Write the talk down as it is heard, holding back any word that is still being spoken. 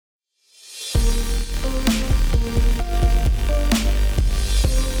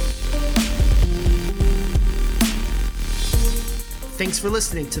Thanks for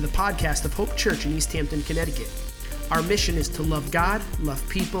listening to the podcast of Hope Church in East Hampton, Connecticut. Our mission is to love God, love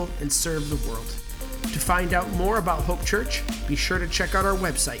people, and serve the world. To find out more about Hope Church, be sure to check out our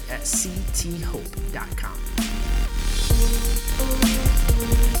website at cthope.com.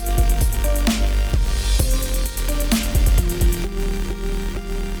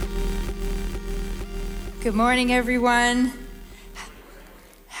 Good morning, everyone.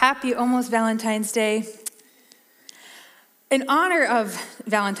 Happy almost Valentine's Day. In honor of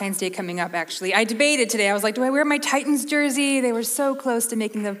Valentine's Day coming up, actually, I debated today. I was like, do I wear my Titans jersey? They were so close to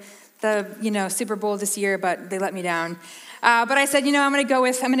making the Super Bowl this year, but they let me down. But I said, I'm going to go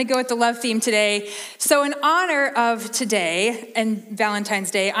with the love theme today. So in honor of today and Valentine's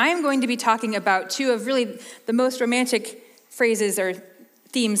Day, I'm going to be talking about two of really the most romantic phrases or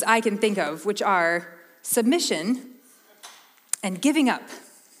themes I can think of, which are submission and giving up.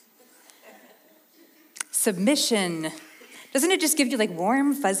 Submission. Doesn't it just give you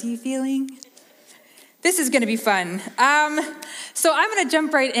warm, fuzzy feeling? This is going to be fun. So I'm going to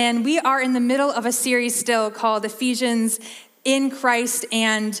jump right in. We are in the middle of a series still called Ephesians in Christ,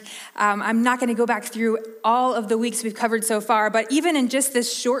 and I'm not going to go back through all of the weeks we've covered so far, but even in just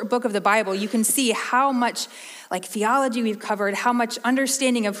this short book of the Bible, you can see how much theology we've covered, how much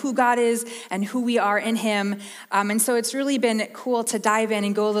understanding of who God is and who we are in him. And so it's really been cool to dive in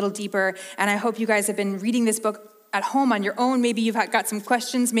and go a little deeper, and I hope you guys have been reading this book at home on your own. Maybe you've got some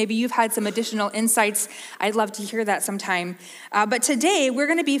questions. Maybe you've had some additional insights. I'd love to hear that sometime. But today, we're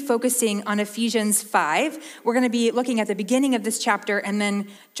going to be focusing on Ephesians 5. We're going to be looking at the beginning of this chapter and then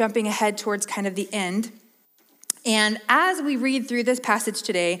jumping ahead towards kind of the end. And as we read through this passage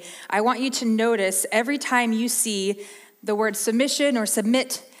today, I want you to notice every time you see the word submission or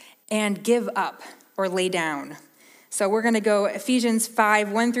submit and give up or lay down. So we're going to go Ephesians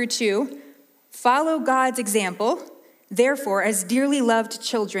 5, 1 through 2. Follow God's example, therefore, as dearly loved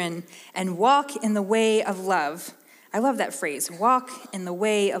children, and walk in the way of love. I love that phrase, walk in the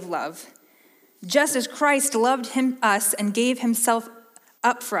way of love. Just as Christ loved us and gave himself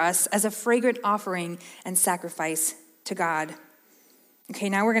up for us as a fragrant offering and sacrifice to God. Okay,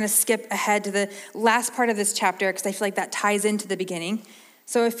 now we're going to skip ahead to the last part of this chapter because I feel like that ties into the beginning.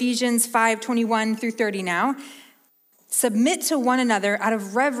 So Ephesians 5, 21 through 30 now. Submit to one another out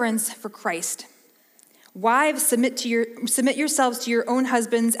of reverence for Christ. Wives, submit yourselves to your own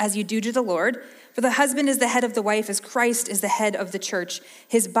husbands as you do to the Lord. For the husband is the head of the wife, as Christ is the head of the church,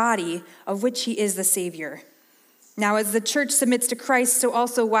 his body, of which he is the Savior. Now, as the church submits to Christ, so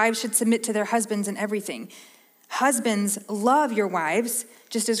also wives should submit to their husbands in everything. Husbands, love your wives,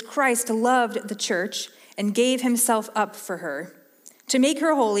 just as Christ loved the church and gave himself up for her, to make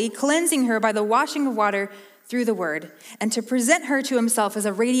her holy, cleansing her by the washing of water through the word, and to present her to himself as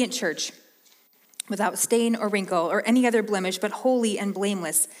a radiant church, without stain or wrinkle or any other blemish, but holy and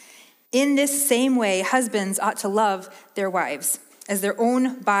blameless. In this same way, husbands ought to love their wives as their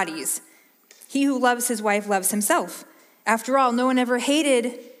own bodies. He who loves his wife loves himself. After all, no one ever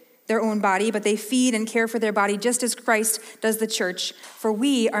hated their own body, but they feed and care for their body just as Christ does the church, for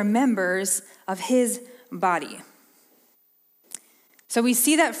we are members of his body. So we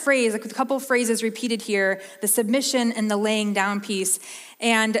see that phrase, a couple phrases repeated here, the submission and the laying down piece.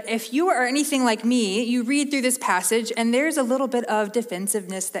 And if you are anything like me, you read through this passage and there's a little bit of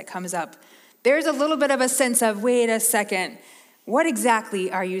defensiveness that comes up. There's a little bit of a sense of, wait a second, what exactly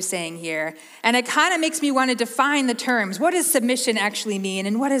are you saying here? And it kind of makes me want to define the terms. What does submission actually mean?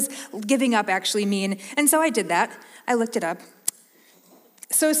 And what does giving up actually mean? And so I did that. I looked it up.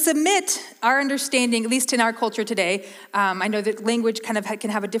 So submit, our understanding, at least in our culture today, I know that language kind of can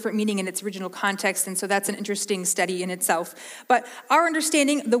have a different meaning in its original context, and so that's an interesting study in itself. But our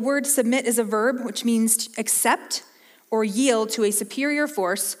understanding, the word submit is a verb, which means to accept or yield to a superior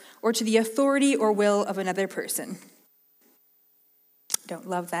force or to the authority or will of another person. Don't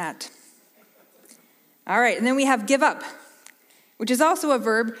love that. All right, and then we have give up, which is also a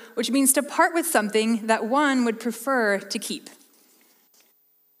verb, which means to part with something that one would prefer to keep.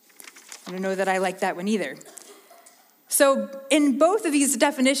 I don't know that I like that one either. So in both of these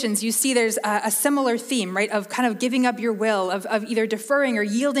definitions, you see there's a similar theme, right, of kind of giving up your will, of either deferring or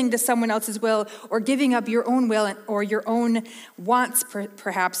yielding to someone else's will, or giving up your own will or your own wants,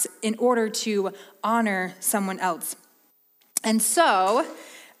 perhaps, in order to honor someone else. And so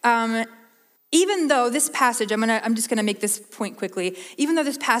even though this passage, I'm just going to make this point quickly, even though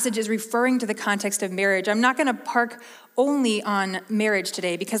this passage is referring to the context of marriage, I'm not going to park only on marriage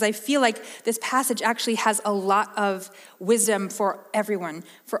today, because I feel like this passage actually has a lot of wisdom for everyone,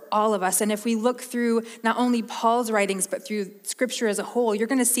 for all of us. And if we look through not only Paul's writings, but through Scripture as a whole, you're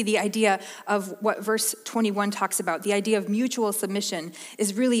going to see the idea of what verse 21 talks about. The idea of mutual submission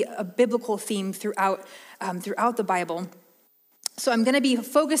is really a biblical theme throughout the Bible. So I'm going to be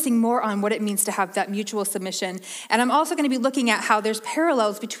focusing more on what it means to have that mutual submission. And I'm also going to be looking at how there's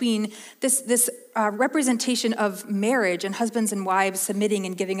parallels between this representation of marriage and husbands and wives submitting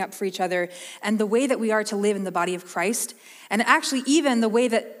and giving up for each other, and the way that we are to live in the body of Christ. And actually even the way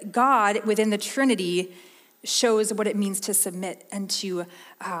that God within the Trinity shows what it means to submit and to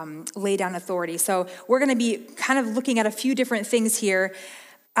lay down authority. So we're going to be kind of looking at a few different things here.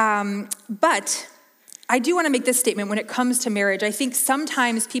 But I do want to make this statement when it comes to marriage. I think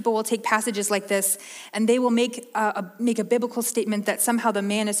sometimes people will take passages like this and they will make a biblical statement that somehow the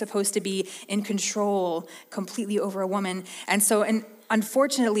man is supposed to be in control completely over a woman. And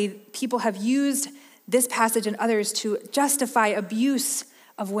unfortunately, people have used this passage and others to justify abuse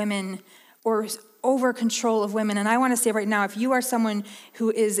of women or over control of women. And I want to say right now, if you are someone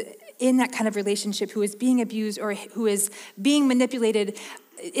who is in that kind of relationship, who is being abused or who is being manipulated,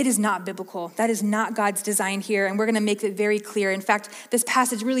 it is not biblical. That is not God's design here, and we're going to make it very clear. In fact, this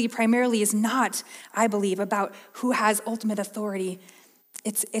passage really primarily is not, I believe, about who has ultimate authority.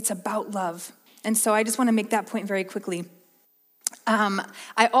 It's about love. And so I just want to make that point very quickly.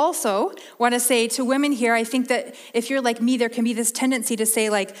 I also want to say to women here, I think that if you're like me, there can be this tendency to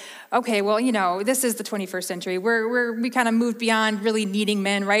say like, okay, well, this is the 21st century. We kind of moved beyond really needing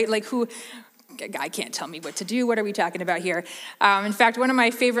men, right? Like a guy can't tell me what to do. What are we talking about here? In fact, one of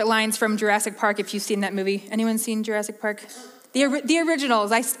my favorite lines from Jurassic Park, if you've seen that movie. Anyone seen Jurassic Park? The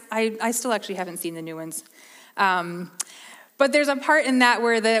originals. I still actually haven't seen the new ones. But there's a part in that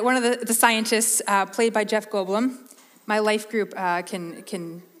where one of the scientists, played by Jeff Goldblum, my life group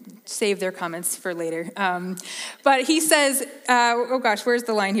can save their comments for later. But he says, where's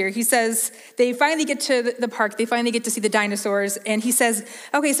the line here? He says, they finally get to the park, they finally get to see the dinosaurs, and he says,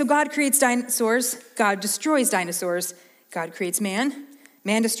 okay, so God creates dinosaurs, God destroys dinosaurs, God creates man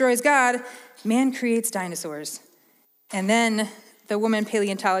destroys God, man creates dinosaurs. And then the woman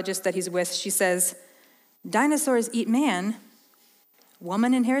paleontologist that he's with, she says, dinosaurs eat man,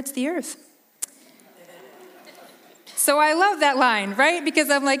 woman inherits the earth. So I love that line, right? Because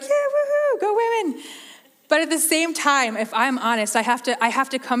I'm like, yeah, woohoo, go women. But at the same time, if I'm honest, I have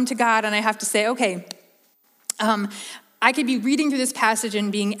to come to God and I have to say, okay, I could be reading through this passage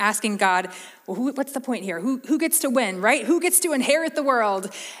and asking God, well, what's the point here? Who gets to win, right? Who gets to inherit the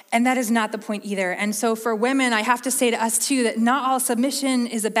world? And that is not the point either. And so for women, I have to say to us too that not all submission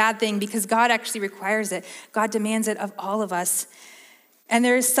is a bad thing, because God actually requires it. God demands it of all of us. And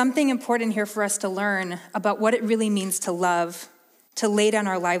there is something important here for us to learn about what it really means to love, to lay down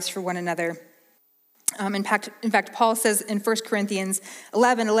our lives for one another. In fact, Paul says in 1 Corinthians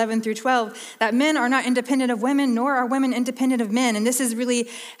 11 through 12, that men are not independent of women, nor are women independent of men. And this is really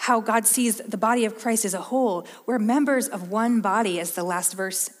how God sees the body of Christ as a whole. We're members of one body, as the last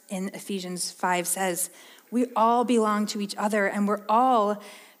verse in Ephesians 5 says. We all belong to each other, and we're all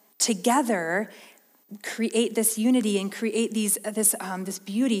together create this unity and create this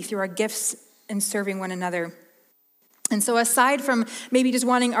beauty through our gifts and serving one another. And so aside from maybe just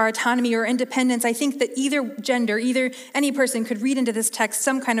wanting our autonomy or independence, I think that either gender, any person could read into this text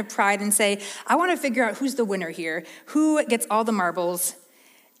some kind of pride and say, I want to figure out who's the winner here, who gets all the marbles,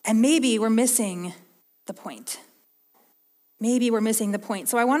 and maybe we're missing the point.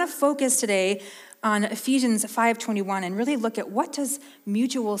 So I want to focus today on Ephesians 5:21 and really look at what does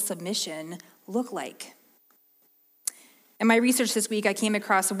mutual submission look like. In my research this week, I came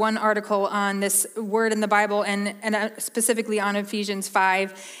across one article on this word in the Bible and specifically on Ephesians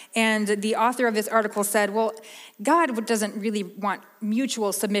 5. And the author of this article said, well, God doesn't really want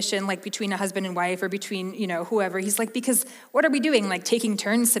mutual submission like between a husband and wife or between, whoever. He's like, because what are we doing? Like taking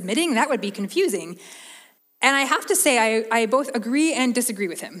turns submitting? That would be confusing. And I have to say, I both agree and disagree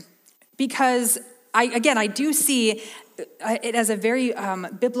with him, because I do see it as a very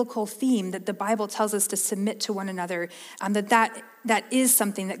biblical theme that the Bible tells us to submit to one another, that is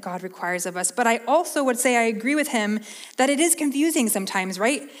something that God requires of us. But I also would say I agree with him that it is confusing sometimes,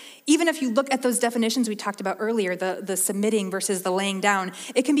 right? Even if you look at those definitions we talked about earlier, the submitting versus the laying down,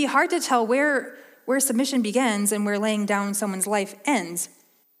 it can be hard to tell where submission begins and where laying down someone's life ends.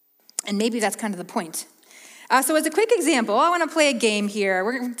 And maybe that's kind of the point. So as a quick example, I want to play a game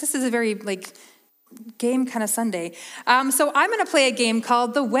here. This is a very game kind of Sunday. So I'm going to play a game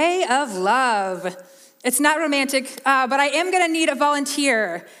called The Way of Love. It's not romantic, but I am going to need a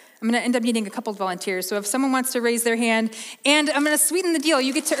volunteer. I'm going to end up needing a couple of volunteers. So if someone wants to raise their hand, and I'm going to sweeten the deal.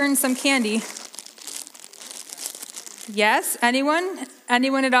 You get to earn some candy. Yes? Anyone?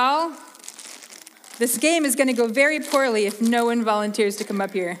 Anyone at all? This game is going to go very poorly if no one volunteers to come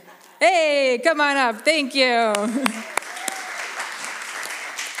up here. Hey, come on up. Thank you.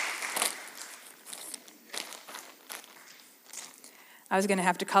 I was going to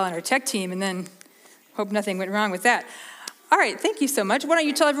have to call in our tech team and then hope nothing went wrong with that. All right, thank you so much. Why don't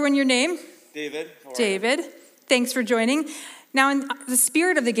you tell everyone your name? David. David, thanks for joining. Now, in the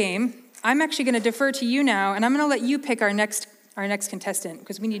spirit of the game, I'm actually going to defer to you now, and I'm going to let you pick our next contestant,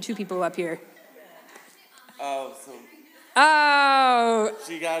 because we need 2 people up here. Oh.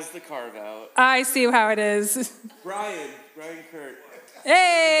 She got the carve out. I see how it is. Brian Kurt.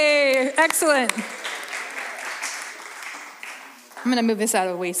 Hey, excellent. I'm going to move this out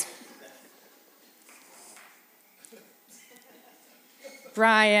of the way.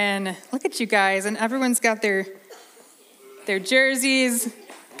 Brian, look at you guys, and everyone's got their jerseys.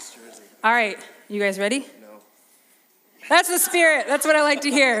 All right, you guys ready? No. That's the spirit. That's what I like to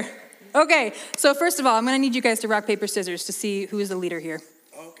hear. Okay, so first of all, I'm going to need you guys to rock, paper, scissors to see who is the leader here.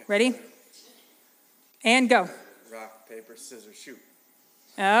 Okay. Ready? And go. Rock, paper, scissors, shoot.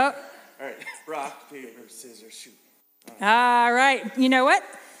 Oh. All right. Rock, paper, scissors, shoot. All right. You know what?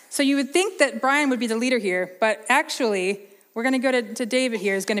 So you would think that Brian would be the leader here, but actually, we're going to go to David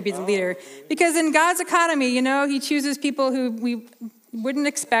here is going to be the leader. Because in God's economy, he chooses people who we wouldn't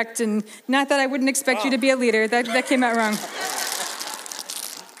expect, and not that I wouldn't expect you to be a leader. That came out wrong.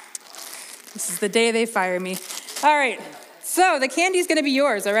 This is the day they fire me. All right. So the candy's going to be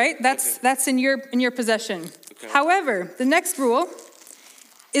yours, all right? That's in your possession. Okay. However, the next rule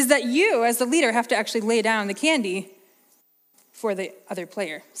is that you, as the leader, have to actually lay down the candy for the other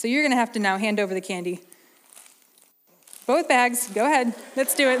player. So you're going to have to now hand over the candy. Both bags. Go ahead.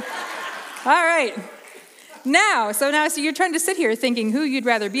 Let's do it. All right. Now, so you're trying to sit here thinking who you'd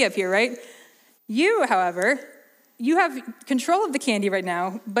rather be up here, right? You, however, you have control of the candy right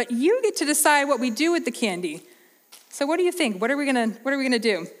now, but you get to decide what we do with the candy. So what do you think? What are we gonna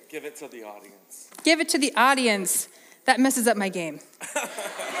do? Give it to the audience. Give it to the audience. That messes up my game.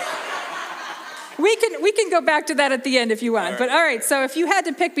 We can go back to that at the end if you want. All right. But all right, so if you had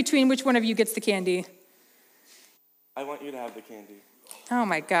to pick between which one of you gets the candy. I want you to have the candy. Oh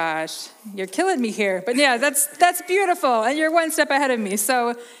my gosh, you're killing me here. But yeah, that's beautiful, and you're one step ahead of me.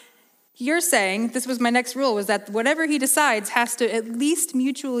 So you're saying, this was my next rule, was that whatever he decides has to at least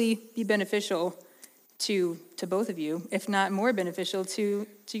mutually be beneficial to both of you, if not more beneficial to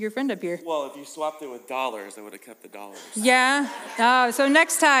your friend up here. Well, if you swapped it with dollars, I would have kept the dollars. Yeah? Oh, so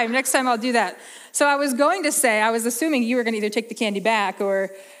next time I'll do that. So I was assuming you were going to either take the candy back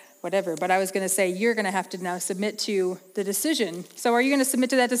or whatever, but I was going to say you're going to have to now submit to the decision. So are you going to submit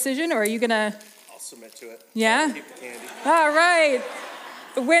to that decision, or are you going to? I'll submit to it. Yeah? I'll keep the candy. All right.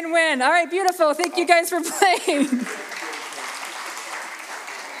 Win-win. All right, beautiful. Thank you guys for playing.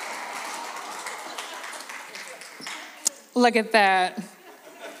 Look at that.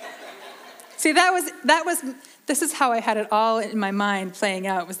 See, this is how I had it all in my mind playing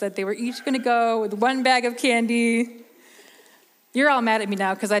out, was that they were each going to go with one bag of candy. You're all mad at me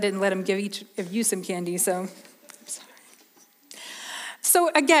now because I didn't let them give each of you some candy, so I'm sorry. So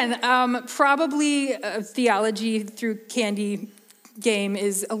again, probably theology through candy game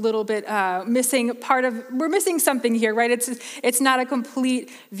is a little bit missing we're missing something here, right? It's not a complete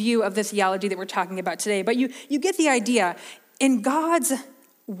view of the theology that we're talking about today, but you get the idea. In God's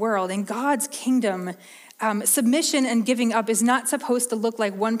world, in God's kingdom, submission and giving up is not supposed to look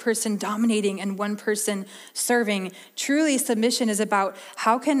like one person dominating and one person serving. Truly, submission is about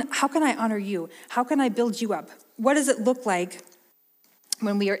how can I honor you? How can I build you up? What does it look like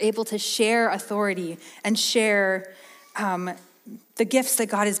when we are able to share authority and share the gifts that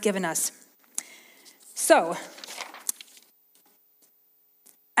God has given us? So,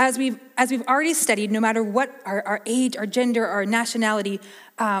 as we've already studied, no matter what our age, our gender, our nationality,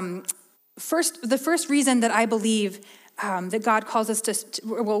 the first reason that I believe that God calls us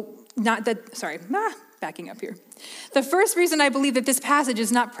backing up here. The first reason I believe that this passage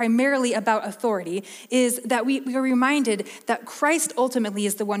is not primarily about authority is that we are reminded that Christ ultimately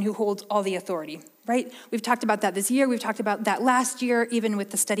is the one who holds all the authority, right? We've talked about that this year. We've talked about that last year, even with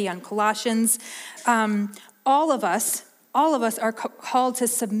the study on Colossians. All of us are called to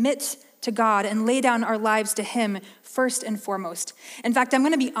submit to God and lay down our lives to him first and foremost. In fact, I'm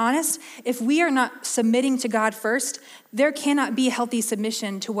going to be honest, if we are not submitting to God first, there cannot be healthy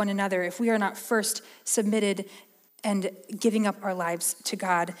submission to one another if we are not first submitted and giving up our lives to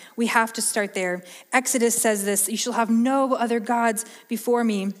God. We have to start there. Exodus says this, "You shall have no other gods before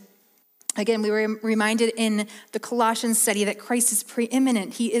me." Again, we were reminded in the Colossians study that Christ is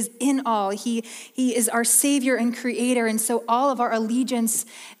preeminent. He is in all. He is our Savior and Creator. And so all of our allegiance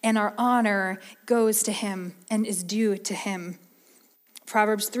and our honor goes to him and is due to him.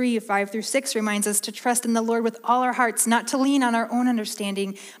 Proverbs 3:5-6 reminds us to trust in the Lord with all our hearts, not to lean on our own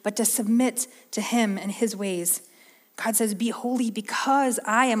understanding, but to submit to him and his ways. God says, "Be holy because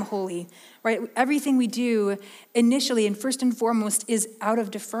I am holy," right? Everything we do initially and first and foremost is out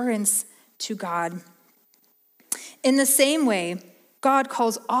of deference to God. In the same way, God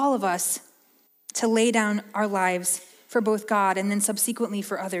calls all of us to lay down our lives for both God and then subsequently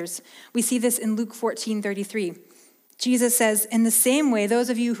for others. We see this in Luke 14:33. Jesus says, "In the same way, those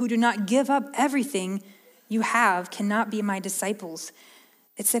of you who do not give up everything you have cannot be my disciples."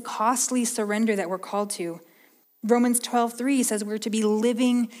 It's a costly surrender that we're called to. Romans 12:3 says we're to be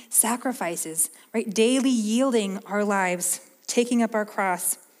living sacrifices, right? Daily yielding our lives, taking up our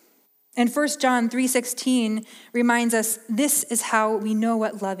cross. And 1 John 3:16 reminds us this is how we know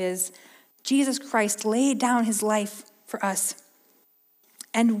what love is. Jesus Christ laid down his life for us.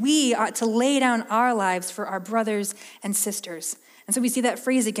 And we ought to lay down our lives for our brothers and sisters. And so we see that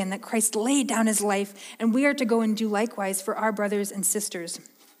phrase again, that Christ laid down his life, and we are to go and do likewise for our brothers and sisters.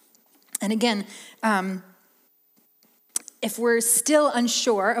 And again, if we're still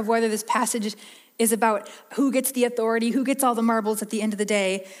unsure of whether this passage is about who gets the authority, who gets all the marbles at the end of the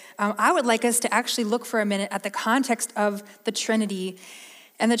day, I would like us to actually look for a minute at the context of the Trinity.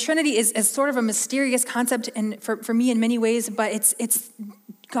 And the Trinity is sort of a mysterious concept for me in many ways, but it's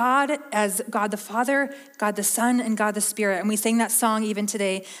God as God the Father, God the Son, and God the Spirit. And we sang that song even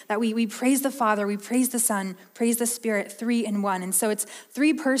today, that we praise the Father, we praise the Son, praise the Spirit, three in one. And so it's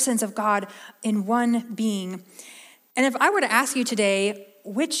three persons of God in one being. And if I were to ask you today,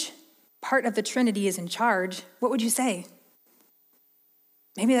 which part of the Trinity is in charge, what would you say?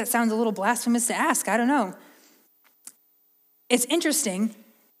 Maybe that sounds a little blasphemous to ask, I don't know. It's interesting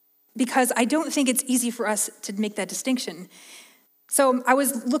because I don't think it's easy for us to make that distinction. So I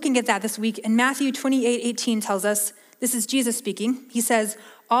was looking at that this week, and Matthew 28:18 tells us, this is Jesus speaking, he says,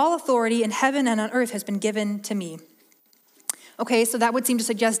 "All authority in heaven and on earth has been given to me." Okay, so that would seem to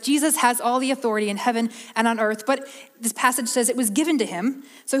suggest Jesus has all the authority in heaven and on earth, but this passage says it was given to him.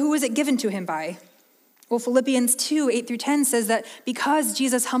 So who was it given to him by? Well, Philippians 2:8-10 says that because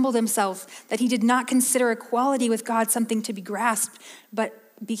Jesus humbled himself, that he did not consider equality with God something to be grasped, but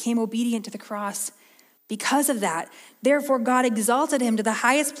became obedient to the cross. Because of that, therefore God exalted him to the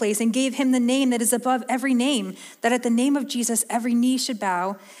highest place and gave him the name that is above every name, that at the name of Jesus every knee should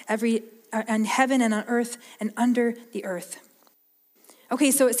bow, in heaven and on earth and under the earth. Okay,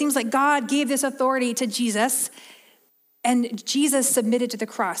 so it seems like God gave this authority to Jesus, and Jesus submitted to the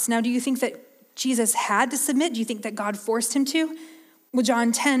cross. Now, do you think that Jesus had to submit? Do you think that God forced him to? Well,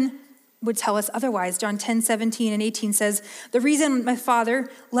 John 10 would tell us otherwise. John 10:17-18 says, "The reason my Father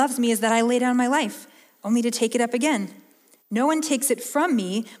loves me is that I lay down my life, only to take it up again. No one takes it from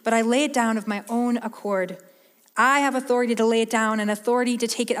me, but I lay it down of my own accord. I have authority to lay it down and authority to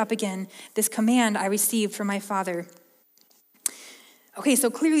take it up again. This command I received from my Father." Okay, so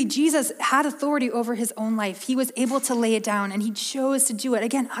clearly Jesus had authority over his own life. He was able to lay it down, and he chose to do it,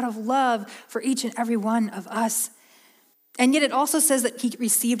 again, out of love for each and every one of us. And yet it also says that he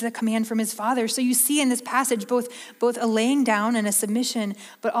received the command from his Father. So you see in this passage both a laying down and a submission,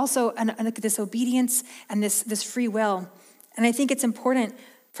 but also this obedience and this free will. And I think it's important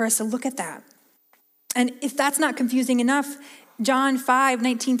for us to look at that. And if that's not confusing enough, John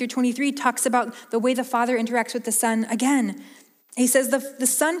 5:19-23 talks about the way the Father interacts with the Son again. He says, the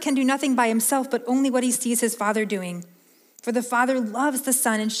Son can do nothing by himself, but only what he sees his Father doing. For the Father loves the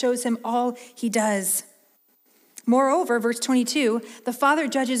Son and shows him all he does. Moreover, verse 22, the Father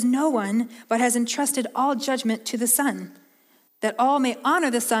judges no one, but has entrusted all judgment to the Son, that all may honor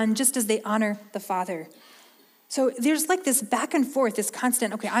the Son just as they honor the Father. So there's like this back and forth, this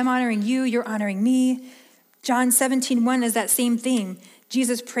constant, okay, I'm honoring you, you're honoring me. John 17:1 is that same thing.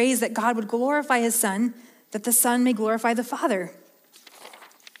 Jesus prays that God would glorify his Son, that the Son may glorify the Father.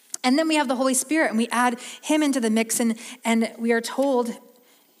 And then we have the Holy Spirit, and we add him into the mix, and we are told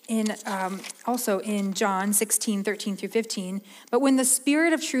also in John 16:13-15, but when the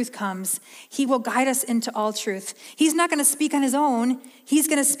Spirit of truth comes, he will guide us into all truth. He's not going to speak on his own. He's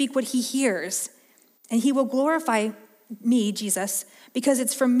going to speak what he hears, and he will glorify me, Jesus, because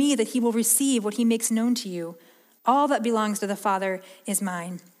it's from me that he will receive what he makes known to you. All that belongs to the Father is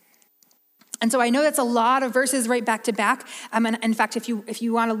mine. And so I know that's a lot of verses right back to back. And in fact, if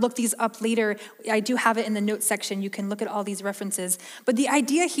you want to look these up later, I do have it in the notes section. You can look at all these references. But the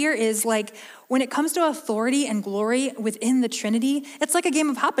idea here is like, when it comes to authority and glory within the Trinity, it's like a game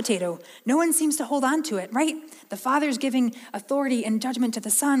of hot potato. No one seems to hold on to it, right? The Father's giving authority and judgment to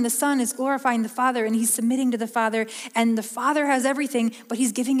the Son. The Son is glorifying the Father, and he's submitting to the Father. And the Father has everything, but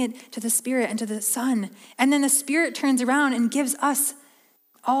he's giving it to the Spirit and to the Son. And then the Spirit turns around and gives us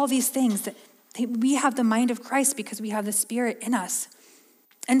all these things. That we have the mind of Christ because we have the Spirit in us.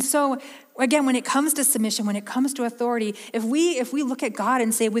 And so, again, when it comes to submission, when it comes to authority, if we look at God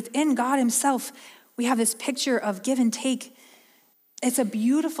and say within God himself, we have this picture of give and take, it's a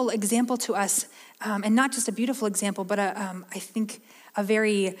beautiful example to us. And not just a beautiful example, but I think a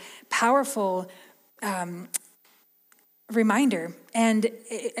very powerful reminder. And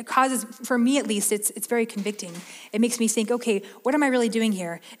it causes, for me at least, it's very convicting. It makes me think, okay, what am I really doing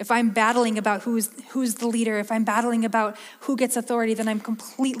here? If I'm battling about who's the leader, if I'm battling about who gets authority, then I'm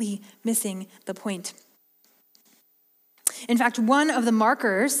completely missing the point. In fact, one of the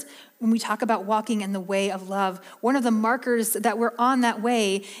markers, when we talk about walking in the way of love, one of the markers that we're on that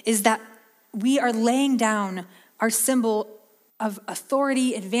way is that we are laying down our symbol of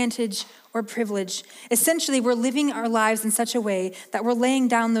authority, advantage, or privilege. Essentially, we're living our lives in such a way that we're laying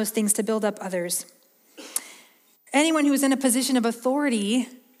down those things to build up others. Anyone who is in a position of authority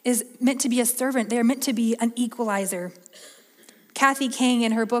is meant to be a servant. They are meant to be an equalizer. Kathy King,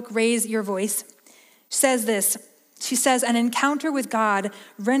 in her book, Raise Your Voice, says this. She says, an encounter with God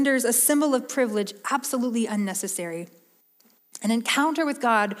renders a symbol of privilege absolutely unnecessary. An encounter with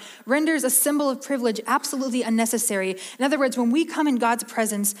God renders a symbol of privilege absolutely unnecessary. In other words, when we come in God's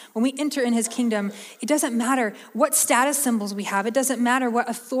presence, when we enter in his kingdom, it doesn't matter what status symbols we have. It doesn't matter what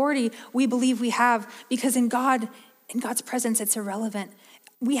authority we believe we have, because in God's presence, it's irrelevant.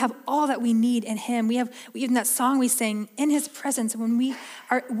 We have all that we need in him. We even that song we sing, in his presence, when we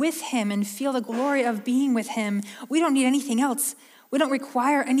are with him and feel the glory of being with him, we don't need anything else. We don't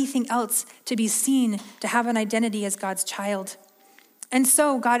require anything else to be seen, to have an identity as God's child. And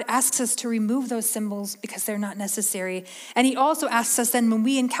so God asks us to remove those symbols because they're not necessary. And he also asks us then, when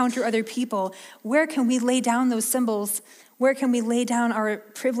we encounter other people, where can we lay down those symbols? Where can we lay down our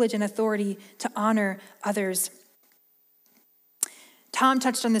privilege and authority to honor others? Tom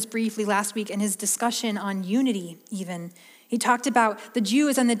touched on this briefly last week in his discussion on unity even. He talked about the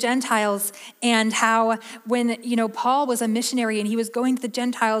Jews and the Gentiles and how when, Paul was a missionary and he was going to the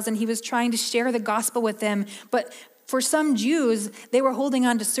Gentiles and he was trying to share the gospel with them, but for some Jews, they were holding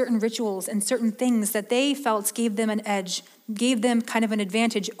on to certain rituals and certain things that they felt gave them an edge, gave them kind of an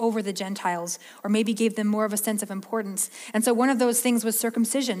advantage over the Gentiles, or maybe gave them more of a sense of importance. And so one of those things was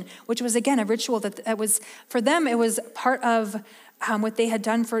circumcision, which was, again, a ritual that was, for them, it was part of what they had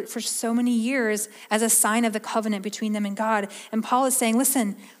done for so many years as a sign of the covenant between them and God. And Paul is saying,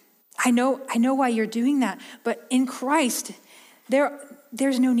 listen, I know why you're doing that, but in Christ,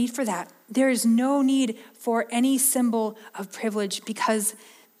 there's no need for that. There is no need for any symbol of privilege because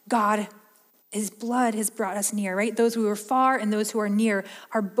God, his blood has brought us near, right? Those who are far and those who are near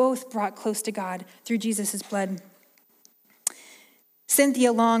are both brought close to God through Jesus' blood.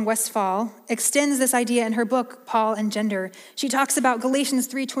 Cynthia Long Westfall extends this idea in her book, Paul and Gender. She talks about Galatians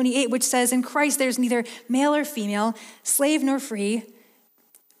 3:28, which says, in Christ there's neither male or female, slave nor free.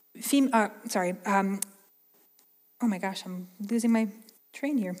 Oh my gosh, I'm losing my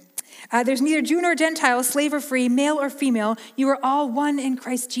train here. There's neither Jew nor Gentile, slave or free, male or female. You are all one in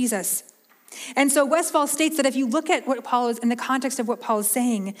Christ Jesus. And so Westfall states that if you look at what Paul is, in the context of what Paul is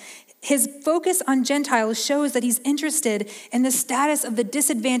saying, his focus on Gentiles shows that he's interested in the status of the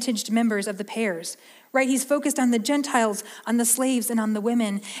disadvantaged members of the pairs, right? He's focused on the Gentiles, on the slaves, and on the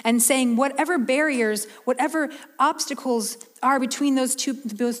women, and saying whatever barriers, whatever obstacles are between those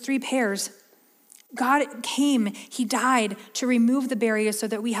three pairs, God came, he died to remove the barriers so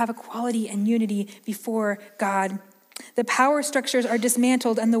that we have equality and unity before God. The power structures are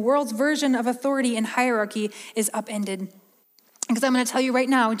dismantled and the world's version of authority and hierarchy is upended. Because I'm going to tell you right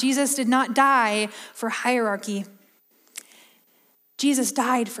now, Jesus did not die for hierarchy. Jesus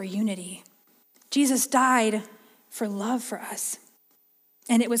died for unity. Jesus died for love for us.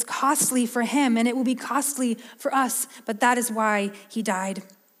 And it was costly for him and it will be costly for us, but that is why he died.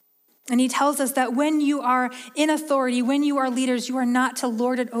 And he tells us that when you are in authority, when you are leaders, you are not to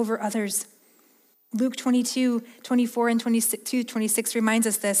lord it over others. Luke 22:24 and 22:26 reminds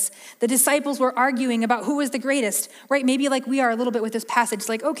us this. The disciples were arguing about who was the greatest, right? Maybe like we are a little bit with this passage,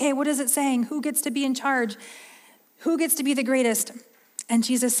 like, okay, what is it saying? Who gets to be in charge? Who gets to be the greatest? And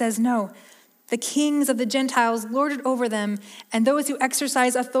Jesus says, no. The kings of the Gentiles lord it over them, and those who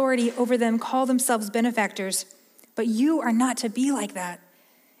exercise authority over them call themselves benefactors. But you are not to be like that.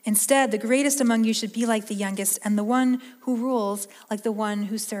 Instead, the greatest among you should be like the youngest, and the one who rules like the one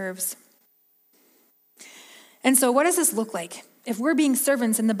who serves. And so what does this look like? If we're being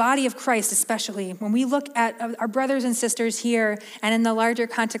servants in the body of Christ, especially, when we look at our brothers and sisters here and in the larger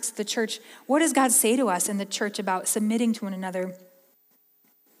context of the church, what does God say to us in the church about submitting to one another?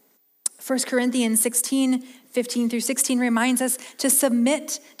 1 Corinthians 16, 15 through 16 reminds us to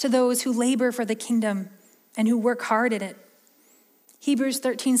submit to those who labor for the kingdom and who work hard at it. Hebrews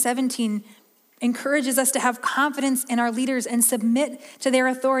 13, 17 encourages us to have confidence in our leaders and submit to their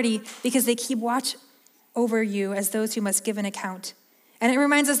authority because they keep watch over you as those who must give an account. And it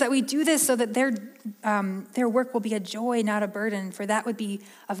reminds us that we do this so that their work will be a joy, not a burden, for that would be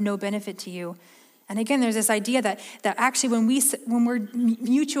of no benefit to you. And again, there's this idea that actually when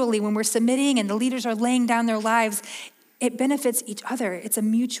we're submitting and the leaders are laying down their lives, it benefits each other. It's a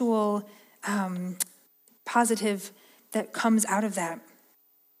mutual positive that comes out of that.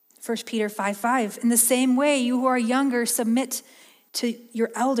 1 Peter 5:5, in the same way, you who are younger, submit to your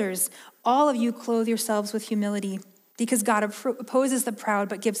elders. All of you clothe yourselves with humility, because God opposes the proud,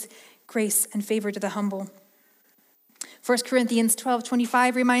 but gives grace and favor to the humble. 1 Corinthians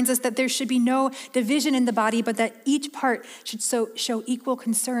 12:25 reminds us that there should be no division in the body, but that each part should show equal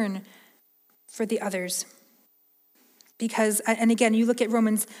concern for the others. Because, and again, you look at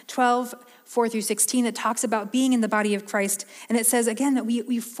Romans 12, 4 through 16, that talks about being in the body of Christ. And it says, again, that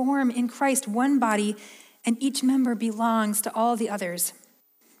we form in Christ one body, and each member belongs to all the others.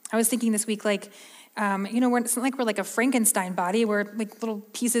 I was thinking this week, it's not like we're like a Frankenstein body where like little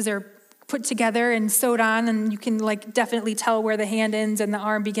pieces are put together and sewed on, and you can like definitely tell where the hand ends and the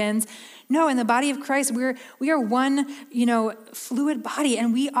arm begins. No, in the body of Christ, we are one, fluid body,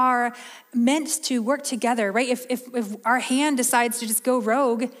 and we are meant to work together, right? If our hand decides to just go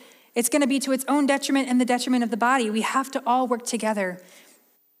rogue, it's going to be to its own detriment and the detriment of the body. We have to all work together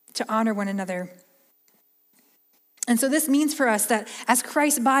to honor one another. And so this means for us that as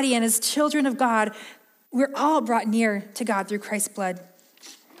Christ's body and as children of God, we're all brought near to God through Christ's blood.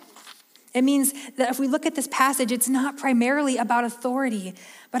 It means that if we look at this passage, it's not primarily about authority,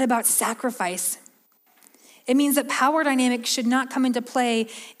 but about sacrifice. It means that power dynamics should not come into play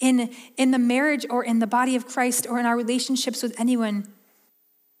in the marriage or in the body of Christ or in our relationships with anyone.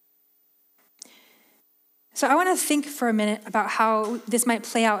 So I want to think for a minute about how this might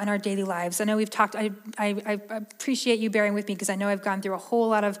play out in our daily lives. I know we've talked, I appreciate you bearing with me because I know I've gone through a whole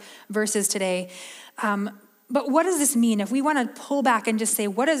lot of verses today. But what does this mean? If we want to pull back and just say,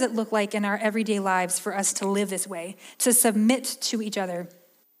 what does it look like in our everyday lives for us to live this way, to submit to each other?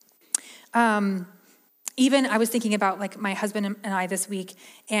 Even I was thinking about like my husband and I this week,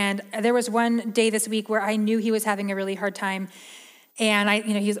 and there was one day this week where I knew he was having a really hard time. And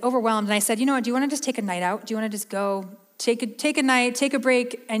he was overwhelmed. And I said, you know what, do you want to just take a night out? Do you want to just go take a night, take a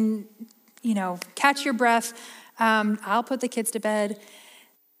break, and, catch your breath? I'll put the kids to bed.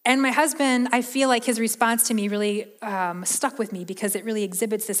 And my husband, I feel like his response to me really stuck with me because it really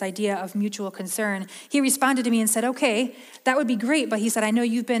exhibits this idea of mutual concern. He responded to me and said, okay, that would be great. But he said, I know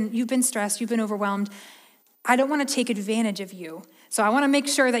you've been stressed, you've been overwhelmed. I don't want to take advantage of you. So I want to make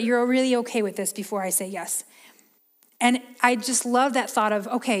sure that you're really okay with this before I say yes. And I just love that thought of,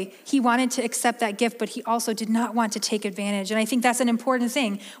 okay, he wanted to accept that gift, but he also did not want to take advantage. And I think that's an important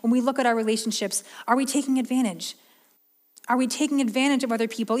thing. When we look at our relationships, are we taking advantage? Are we taking advantage of other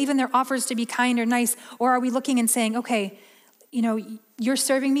people, even their offers to be kind or nice? Or are we looking and saying, okay, you're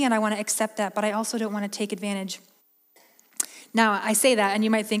serving me and I want to accept that, but I also don't want to take advantage. Now, I say that and you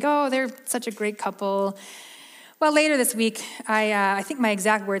might think, oh, they're such a great couple. Well, later this week, I think my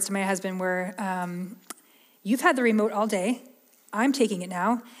exact words to my husband were, you've had the remote all day. I'm taking it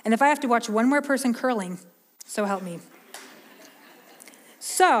now. And if I have to watch one more person curling, so help me.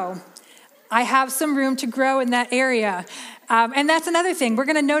 So I have some room to grow in that area. And that's another thing. We're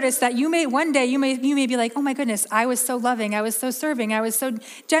going to notice that you may be like, oh my goodness, I was so loving. I was so serving. I was so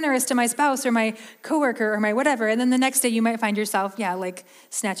generous to my spouse or my coworker or my whatever. And then the next day you might find yourself,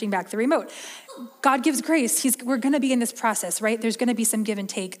 snatching back the remote. God gives grace. We're going to be in this process, right? There's going to be some give and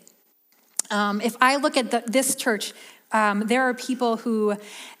take. If I look at this church, there are people who,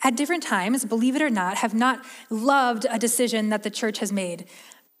 at different times, believe it or not, have not loved a decision that the church has made,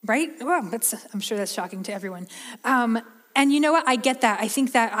 right? Well, I'm sure that's shocking to everyone. And you know what? I get that. I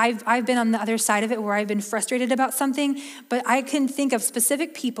think that I've been on the other side of it where I've been frustrated about something, but I can think of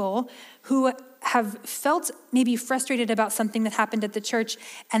specific people who have felt maybe frustrated about something that happened at the church,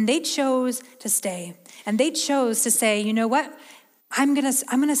 and they chose to stay. And they chose to say, you know what? I'm gonna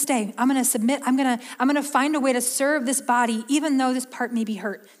stay. I'm gonna submit. I'm gonna find a way to serve this body, even though this part may be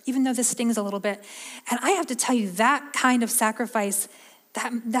hurt, even though this stings a little bit. And I have to tell you, that kind of sacrifice,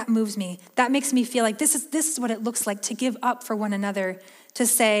 that moves me. That makes me feel like this is what it looks like to give up for one another, to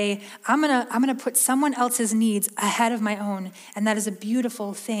say, I'm gonna put someone else's needs ahead of my own, and that is a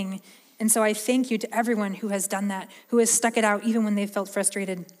beautiful thing. And so I thank you to everyone who has done that, who has stuck it out even when they felt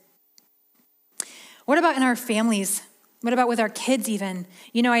frustrated. What about in our families? What about with our kids even?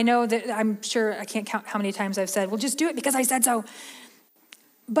 You know, I know that I'm sure I can't count how many times I've said, well, just do it because I said so.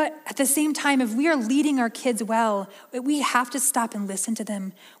 But at the same time, if we are leading our kids well, we have to stop and listen to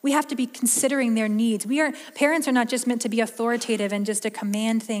them. We have to be considering their needs. Parents are not just meant to be authoritative and just to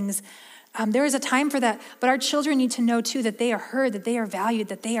command things. There is a time for that, but our children need to know too that they are heard, that they are valued,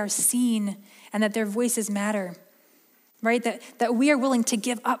 that they are seen, and that their voices matter, right? That we are willing to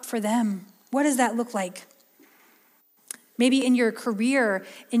give up for them. What does that look like? Maybe in your career,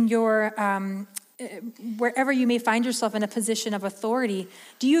 in your wherever you may find yourself in a position of authority,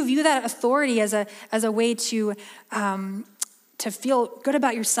 do you view that authority as a way to feel good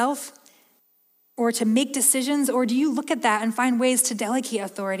about yourself or to make decisions? Or do you look at that and find ways to delegate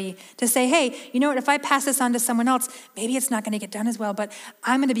authority, to say, hey, you know what, if I pass this on to someone else, maybe it's not going to get done as well, but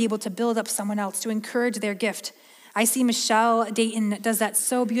I'm going to be able to build up someone else, to encourage their gift. I see Michelle Dayton does that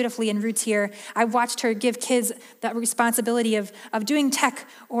so beautifully in Roots here. I've watched her give kids that responsibility of doing tech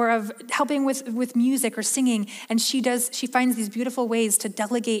or of helping with music or singing. And she finds these beautiful ways to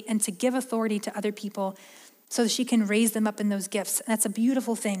delegate and to give authority to other people so that she can raise them up in those gifts. That's a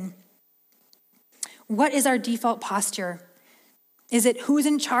beautiful thing. What is our default posture? Is it who's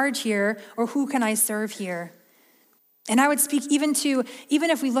in charge here or who can I serve here? And I would speak even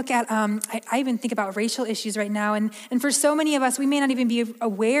if we look at, I even think about racial issues right now. And for so many of us, we may not even be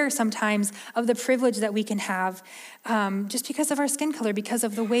aware sometimes of the privilege that we can have just because of our skin color, because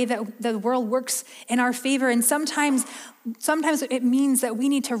of the way that the world works in our favor. And sometimes it means that we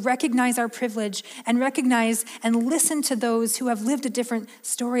need to recognize our privilege and recognize and listen to those who have lived a different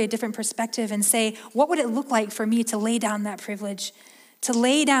story, a different perspective, and say, what would it look like for me to lay down that privilege? To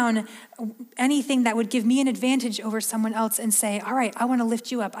lay down anything that would give me an advantage over someone else and say, all right, I want to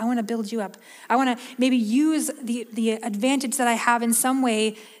lift you up. I want to build you up. I want to maybe use the advantage that I have in some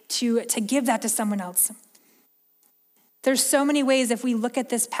way to give that to someone else. There's so many ways, if we look at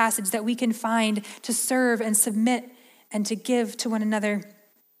this passage, that we can find to serve and submit and to give to one another.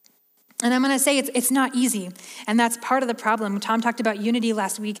 And I'm going to say it's not easy, and that's part of the problem. Tom talked about unity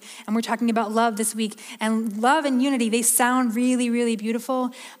last week, and we're talking about love this week. And love and unity, they sound really, really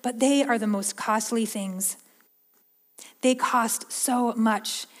beautiful, but they are the most costly things. They cost so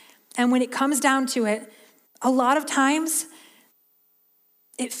much. And when it comes down to it, a lot of times,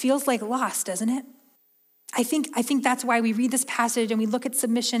 it feels like loss, doesn't it? I think that's why we read this passage and we look at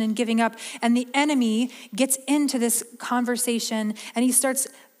submission and giving up, and the enemy gets into this conversation, and he starts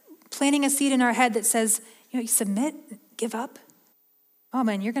planting a seed in our head that says, you submit, give up. Oh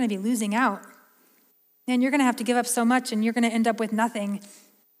man, you're going to be losing out. And you're going to have to give up so much and you're going to end up with nothing.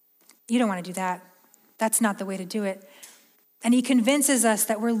 You don't want to do that. That's not the way to do it. And he convinces us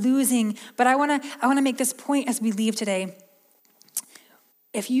that we're losing. But I want to make this point as we leave today.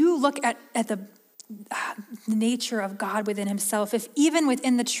 If you look at the nature of God within himself, if even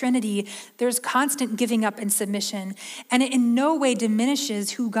within the Trinity, there's constant giving up and submission, and it in no way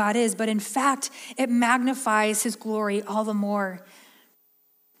diminishes who God is, but in fact, it magnifies his glory all the more.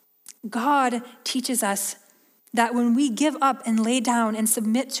 God teaches us that when we give up and lay down and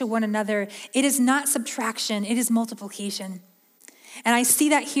submit to one another, it is not subtraction, it is multiplication. And I see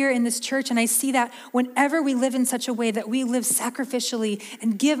that here in this church, and I see that whenever we live in such a way that we live sacrificially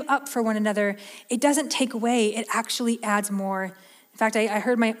and give up for one another, it doesn't take away, it actually adds more. In fact, I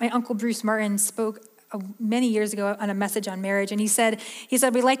heard my Uncle Bruce Martin spoke many years ago on a message on marriage, and he said,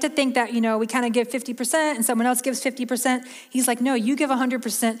 we like to think that, we kind of give 50% and someone else gives 50%. He's like, no, you give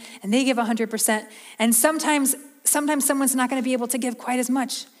 100% and they give 100%. And sometimes someone's not going to be able to give quite as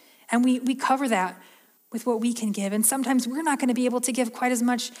much. And we cover that with what we can give. And sometimes we're not going to be able to give quite as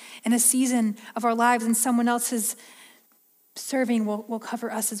much in a season of our lives, and someone else's serving will cover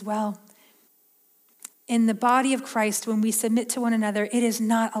us as well. In the body of Christ, when we submit to one another, it is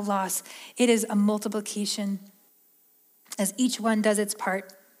not a loss. It is a multiplication as each one does its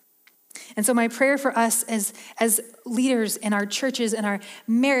part. And so my prayer for us as leaders in our churches, in our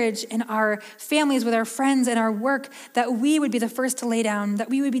marriage, in our families, with our friends, in our work, that we would be the first to lay down, that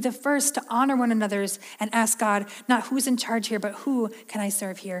we would be the first to honor one another and ask God, not who's in charge here, but who can I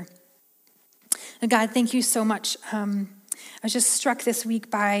serve here? And God, thank you so much. I was just struck this week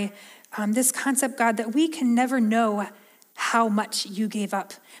by this concept, God, that we can never know how much you gave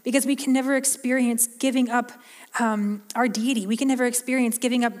up, because we can never experience giving up our deity. We can never experience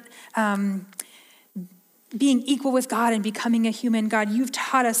giving up being equal with God and becoming a human. God, you've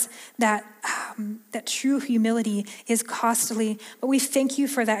taught us that that true humility is costly, but we thank you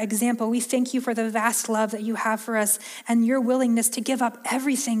for that example. We thank you for the vast love that you have for us and your willingness to give up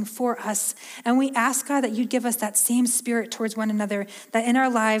everything for us. And we ask, God, that you'd give us that same spirit towards one another, that in our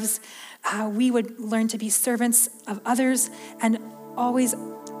lives we would learn to be servants of others and always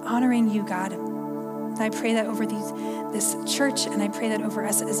honoring you, God. And I pray that over this church, and I pray that over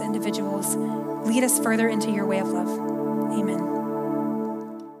us as individuals. Lead us further into your way of love. Amen.